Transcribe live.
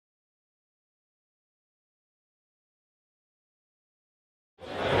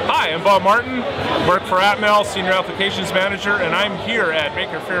Hi, I'm Bob Martin, work for Atmel, Senior Applications Manager, and I'm here at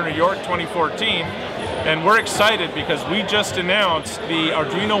Faire, New York 2014. And we're excited because we just announced the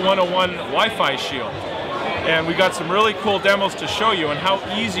Arduino 101 Wi-Fi Shield. And we got some really cool demos to show you on how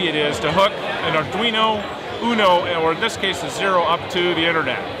easy it is to hook an Arduino Uno, or in this case a Zero, up to the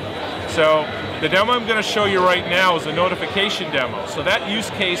internet. So the demo I'm going to show you right now is a notification demo. So that use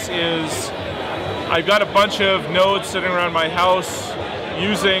case is, I've got a bunch of nodes sitting around my house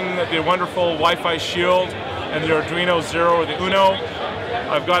using the wonderful Wi-Fi Shield and the Arduino Zero or the Uno.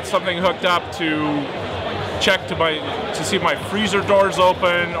 I've got something hooked up to check to see if my freezer door's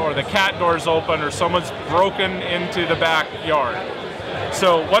open or the cat door's open or someone's broken into the backyard.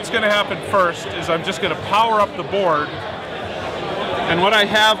 So what's going to happen first is I'm just going to power up the board, and what I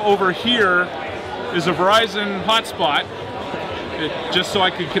have over here is a Verizon hotspot, just so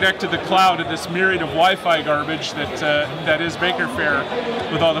I can connect to the cloud at this myriad of Wi-Fi garbage that is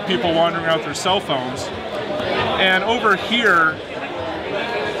Faire, with all the people wandering around with their cell phones. And over here,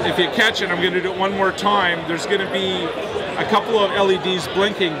 if you catch it, I'm going to do it one more time, there's going to be a couple of LEDs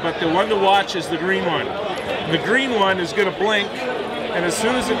blinking, but the one to watch is the green one. The green one is going to blink, and as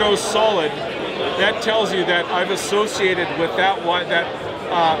soon as it goes solid, that tells you that I've associated with that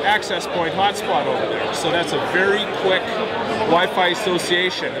access point hotspot over there. So that's a very quick Wi-Fi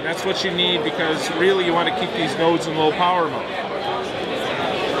association, and that's what you need because really you want to keep these nodes in low power mode.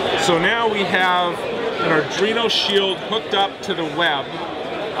 So now we have an Arduino Shield hooked up to the web,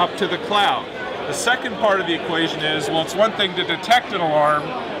 up to the cloud. The second part of the equation is, well, it's one thing to detect an alarm,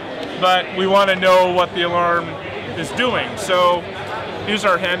 but we want to know what the alarm is doing. So here's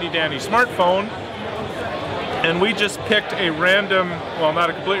our handy dandy smartphone, and we just picked a random, well, not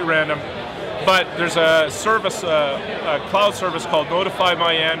a completely random, but there's a service, a cloud service called Notify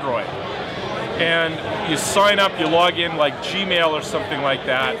My Android. And you sign up, you log in like Gmail or something like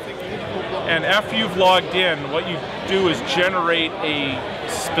that. And after you've logged in, what you do is generate a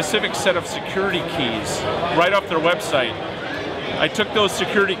specific set of security keys right off their website. I took those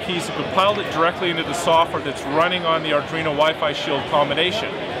security keys and compiled it directly into the software that's running on the Arduino Wi-Fi Shield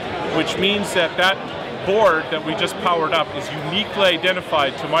combination, which means that that board that we just powered up is uniquely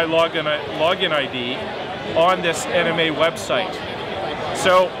identified to my login ID on this NMA website.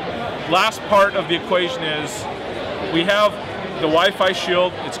 So last part of the equation is we have the Wi-Fi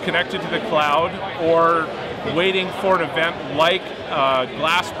Shield, it's connected to the cloud or waiting for an event like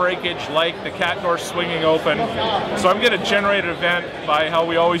glass breakage, like the cat door swinging open. So I'm going to generate an event by how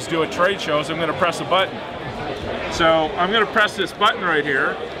we always do at trade shows. I'm going to press a button. So I'm going to press this button right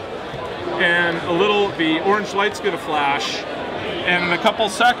here, and the orange light's going to flash, and in a couple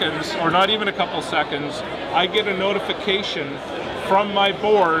seconds, or not even a couple seconds, I get a notification from my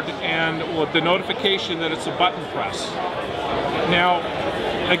board, and the notification that it's a button press. Now,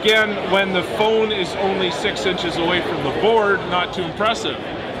 again, when the phone is only 6 inches away from the board, not too impressive.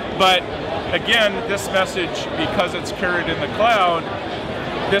 But again, this message, because it's carried in the cloud,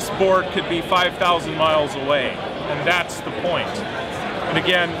 this board could be 5,000 miles away, and that's the point. And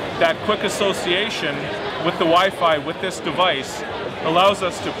again, that quick association with the Wi-Fi with this device allows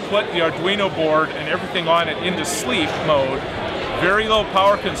us to put the Arduino board and everything on it into sleep mode, very low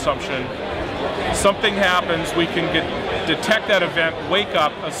power consumption. Something happens, we can detect that event, wake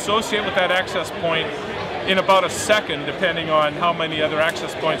up, associate with that access point in about a second, depending on how many other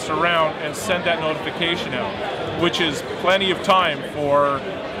access points are around, and send that notification out, which is plenty of time for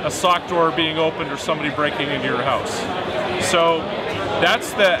a sock door being opened or somebody breaking into your house. So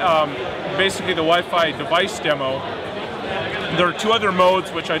that's basically the Wi-Fi device demo. There are two other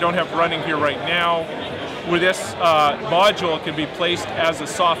modes which I don't have running here right now, where this module can be placed as a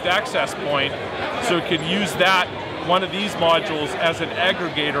soft access point, so it can use one of these modules as an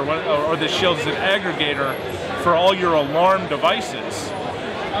aggregator, or the Shield as an aggregator for all your alarm devices.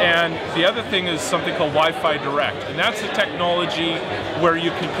 And the other thing is something called Wi-Fi Direct, and that's the technology where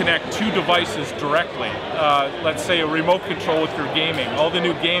you can connect two devices directly. Let's say a remote control with your gaming. All the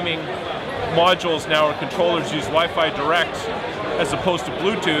new gaming modules now, or controllers, use Wi-Fi Direct as opposed to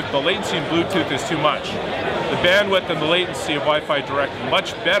Bluetooth. The latency in Bluetooth is too much. The bandwidth and the latency of Wi-Fi Direct are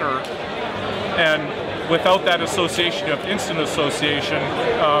much better, and without that association, you have instant association.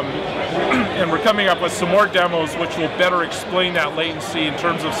 And we're coming up with some more demos which will better explain that latency in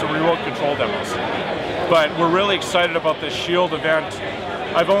terms of some remote control demos. But we're really excited about this Shield event.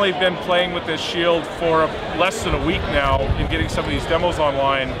 I've only been playing with this Shield for less than a week now in getting some of these demos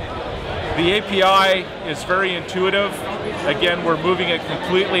online. The API is very intuitive. Again, we're moving it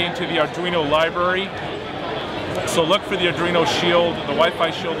completely into the Arduino library. So look for the Arduino Shield, the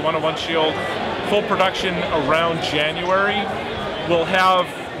Wi-Fi Shield, 101 Shield, full production around January. We'll have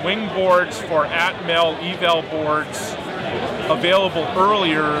wing boards for Atmel eval boards available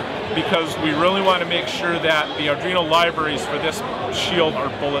earlier because we really want to make sure that the Arduino libraries for this shield are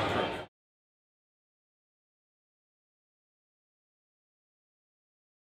bulletproof.